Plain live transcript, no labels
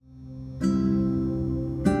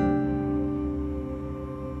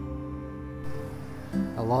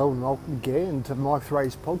Hello and welcome again to Mike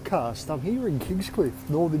Ray's podcast. I'm here in Kingscliff,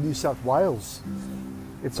 northern New South Wales.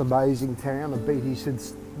 It's an amazing town. I've been here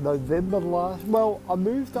since November last. Well, I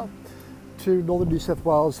moved up to northern New South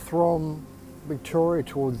Wales from Victoria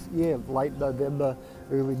towards late November,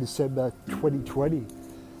 early December 2020,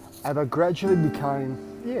 and I gradually became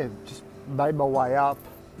just made my way up,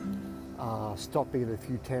 stopping at a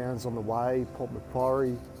few towns on the way, Port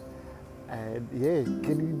Macquarie, and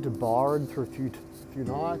getting into Byron for a few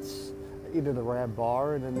nights, in and around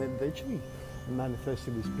Byron, and then eventually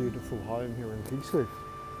manifesting this beautiful home here in Kingscliff.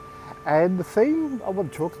 And the theme I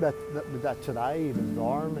want to talk about with that today in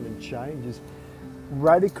environment and change is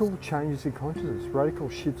radical changes in consciousness, radical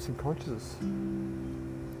shifts in consciousness.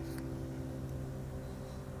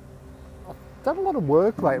 I've done a lot of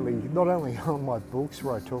work lately, not only on my books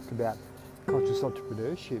where I talk about conscious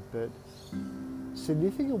entrepreneurship, but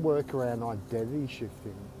significant work around identity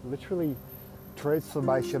shifting, literally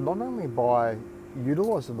transformation, not only by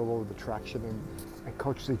utilising the law of attraction and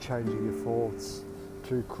consciously changing your thoughts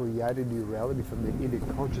to create a new reality from the inner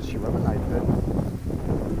conscious you emanate,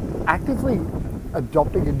 but actively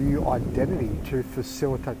adopting a new identity to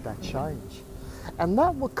facilitate that change. And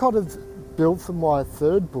that what kind of built for my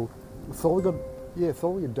third book, Falling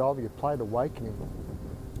and Diving, A Plane Awakening,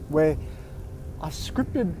 where I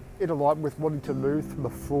scripted in alignment with wanting to move from the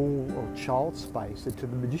fool or child space into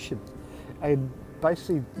the magician, and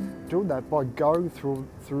basically doing that by going through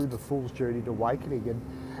the fool's journey to awakening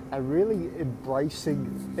and really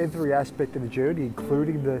embracing every aspect of the journey,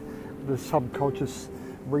 including the subconscious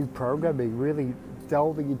reprogramming, really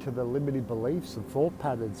delving into the limiting beliefs and thought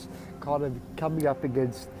patterns, kind of coming up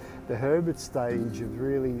against the hermit stage of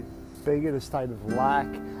really being in a state of lack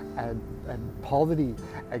and poverty,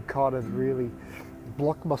 and kind of really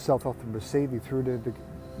block myself off from receiving through the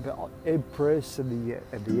Empress and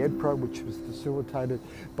the Emperor, which was facilitated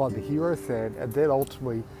by the Hierophant, and then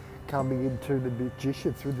ultimately coming into the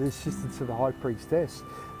magician through the assistance of the High Priestess,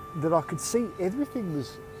 that I could see everything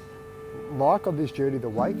was like on this journey to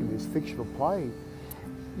awaken, this fictional play.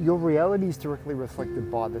 Your reality is directly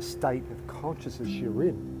reflected by the state of consciousness you're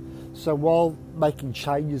in. So while making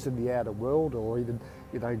changes in the outer world, or even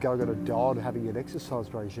going on a diet or having an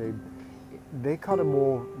exercise regime, they're kind of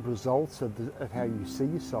more results of how you see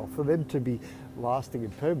yourself. For them to be lasting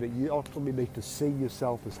and permanent, you ultimately need to see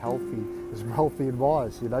yourself as healthy, as wealthy and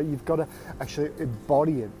wise. You've got to actually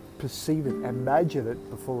embody it, perceive it, imagine it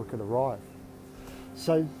before it can arrive.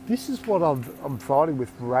 So this is what I'm finding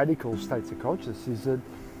with radical states of consciousness, is that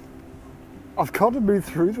I've kind of moved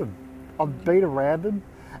through them. I've been around them,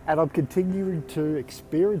 and I'm continuing to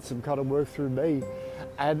experience them, kind of work through me.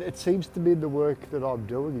 And it seems to be the work that I'm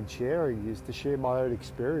doing and sharing is to share my own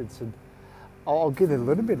experience. And I'll give a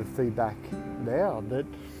little bit of feedback now that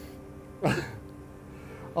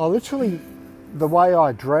I literally, the way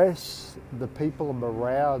I dress, the people I'm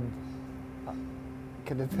around,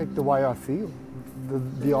 can affect the way I feel,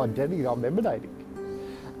 the identity I'm emanating.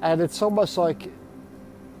 And it's almost like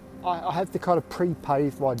I have to kind of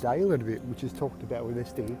pre-pave my day a little bit, which is talked about with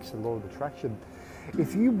SDX and law of attraction.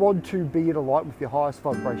 If you want to be in alignment with your highest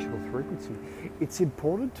vibrational frequency, it's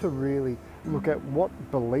important to really look at what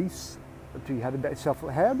beliefs do you have about yourself,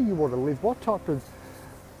 how do you want to live, what type of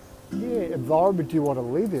environment do you want to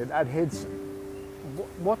live in, and hence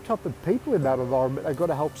what type of people in that environment are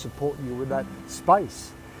going to help support you in that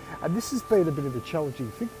space. And this has been a bit of a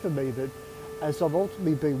challenging thing for me, that as I've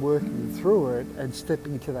ultimately been working through it and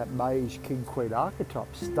stepping into that mage, king, queen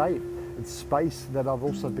archetype state and space that I've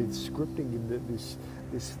also been scripting in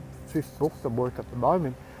this fifth book that I'm working at the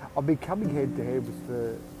moment, I've been coming head to head with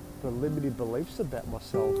the limited beliefs about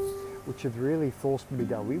myself, which have really forced me to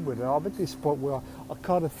go inward. And I'm at this point where I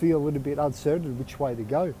kind of feel a little bit uncertain which way to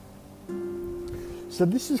go. So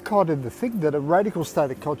this is kind of the thing, that a radical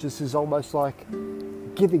state of consciousness is almost like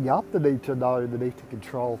giving up the need to know, the need to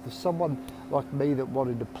control. For someone like me that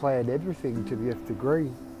wanted to plan everything to the nth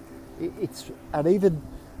degree, and even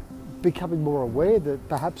becoming more aware that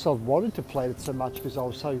perhaps I've wanted to plan it so much because I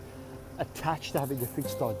was so attached to having a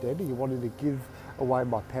fixed identity, wanting to give away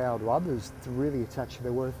my power to others, to really attach to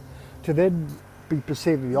their worth, to then be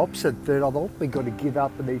perceiving the opposite, that I've ultimately got to give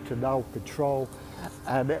up the need to know, control,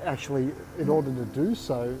 and actually in order to do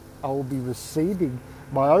so, I will be receiving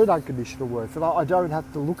my own unconditional worth, and I don't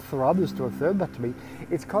have to look for others to affirm that to me.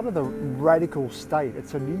 It's kind of the radical state.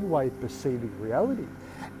 It's a new way of perceiving reality.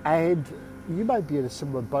 And you may be in a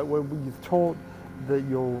similar boat where you've taught that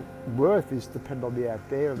your worth is dependent on the out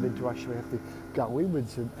there, and then to actually have to go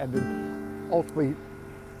inwards and then ultimately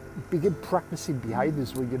begin practicing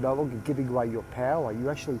behaviours where you're no longer giving away your power,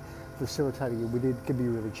 you're actually facilitating it within, can be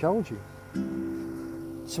really challenging.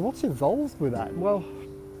 So what's involved with that? Well,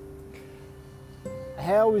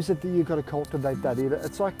 how is it that you've got to cultivate that inner?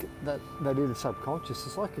 It's like that inner subconscious.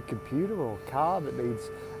 It's like a computer or a car that needs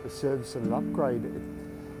a service and an upgrade.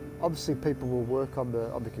 Obviously, people will work on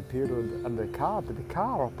the computer and the car, but the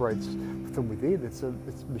car operates from within. It's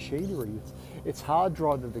machinery. It's hard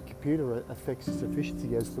drive that the computer affects its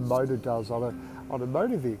efficiency as the motor does on a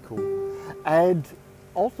motor vehicle, and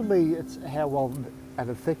ultimately, it's how well and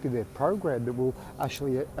effective their program that will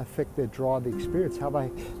actually affect their driving experience, how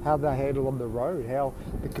they handle on the road, how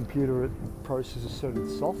the computer processes certain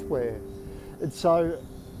software. And so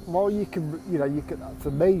while you can, for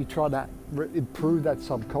me, trying to improve that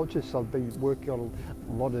subconscious, I've been working on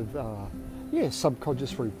a lot of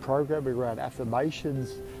subconscious reprogramming around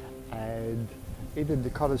affirmations, and even to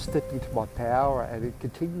kind of step into my power and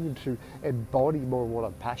continuing to embody more of what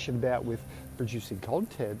I'm passionate about with producing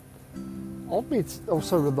content. Ultimately, it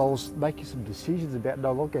also involves making some decisions about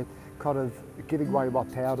no longer kind of giving away my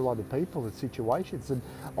power to other people and situations, and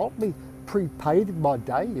ultimately pre-paving my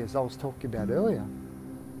day, as I was talking about earlier.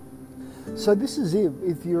 So this is it.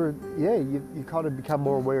 If you kind of become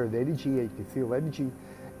more aware of energy, you can feel energy,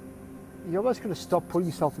 you're almost going to stop putting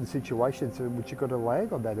yourself in situations in which you've got to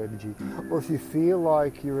lag on that energy. Or if you feel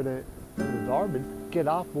like you're in an environment, get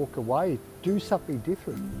up, walk away, do something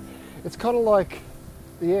different. It's kind of like,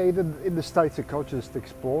 even in the states of consciousness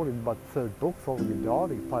explored in my third book, Falling and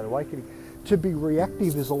Dying, Plain Awakening, to be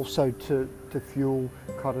reactive is also to fuel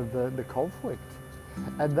kind of the conflict.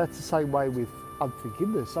 And that's the same way with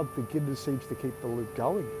unforgiveness. Unforgiveness seems to keep the loop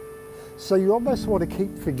going. So you almost want to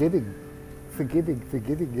keep forgiving.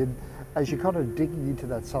 And as you're kind of digging into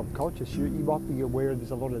that subconscious, you might be aware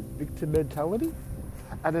there's a lot of victim mentality.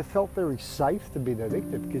 And it felt very safe to be a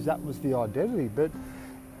victim because that was the identity. But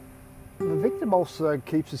the victim also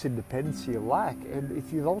keeps us in dependency and lack. And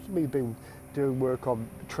if you've ultimately been doing work on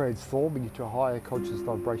transforming into a higher conscious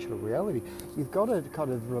vibrational reality, you've got to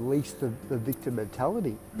kind of release the victim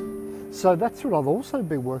mentality. So that's what I've also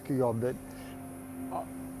been working on, that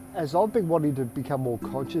as I've been wanting to become more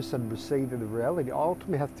conscious and receive in the reality, I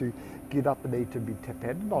ultimately have to get up and need to be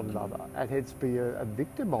dependent on another, and hence be a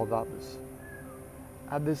victim of others.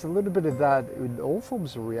 And there's a little bit of that in all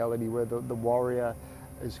forms of reality, where the warrior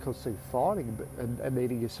is constantly fighting and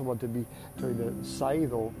needing someone to be trying to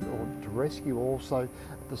save or to rescue. Also,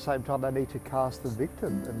 at the same time, they need to cast the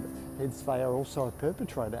victim, and hence they are also a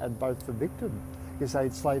perpetrator and both the victim, because they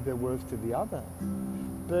enslave their worth to the other.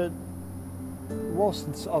 But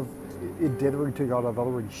whilst I've endeavouring to kind of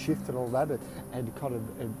already shifted all that and kind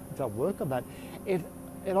of done work on that, it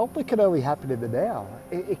ultimately can only happen in the now.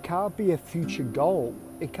 It can't be a future goal.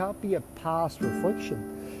 It can't be a past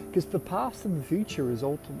reflection. Because the past and the future is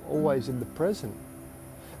always in the present.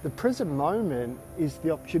 The present moment is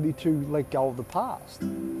the opportunity to let go of the past,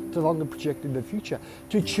 to longer project in the future,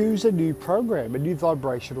 to choose a new program, a new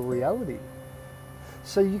vibrational reality.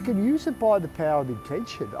 So you can use it by the power of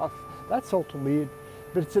intention. That's ultimately it.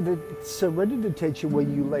 But it's a surrendered intention where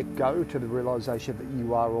you let go to the realisation that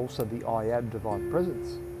you are also the I Am divine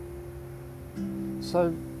presence.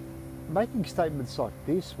 So making statements like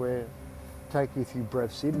this, where taking a few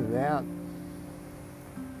breaths in and out,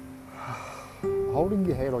 holding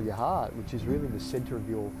your hand on your heart, which is really the centre of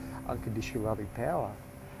your unconditional loving power,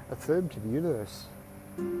 affirm to the universe,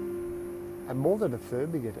 and more than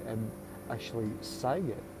affirming it and actually saying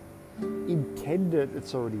it, intend it,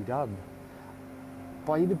 it's already done,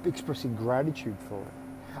 by expressing gratitude for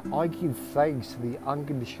it. I give thanks to the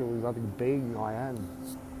unconditionally loving being I am.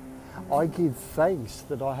 I give thanks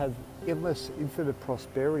that I have endless, infinite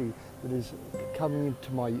prosperity that is coming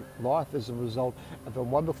into my life as a result of the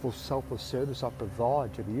wonderful selfless service I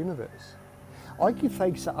provide to the universe. I give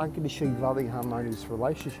thanks to unconditionally loving, harmonious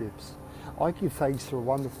relationships. I give thanks for a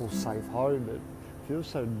wonderful, safe home that feels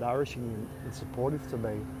so nourishing and supportive to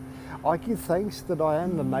me. I give thanks that I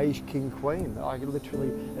am the Mage King Queen. I literally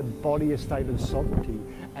embody a state of sovereignty,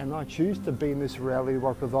 and I choose to be in this reality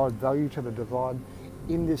where I provide value to the divine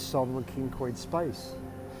in this sovereign King Queen space.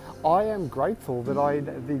 I am grateful that I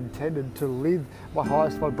have intended to live my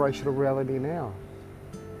highest vibrational reality now.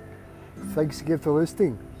 Thanks again for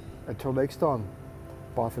listening. Until next time,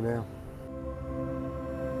 bye for now.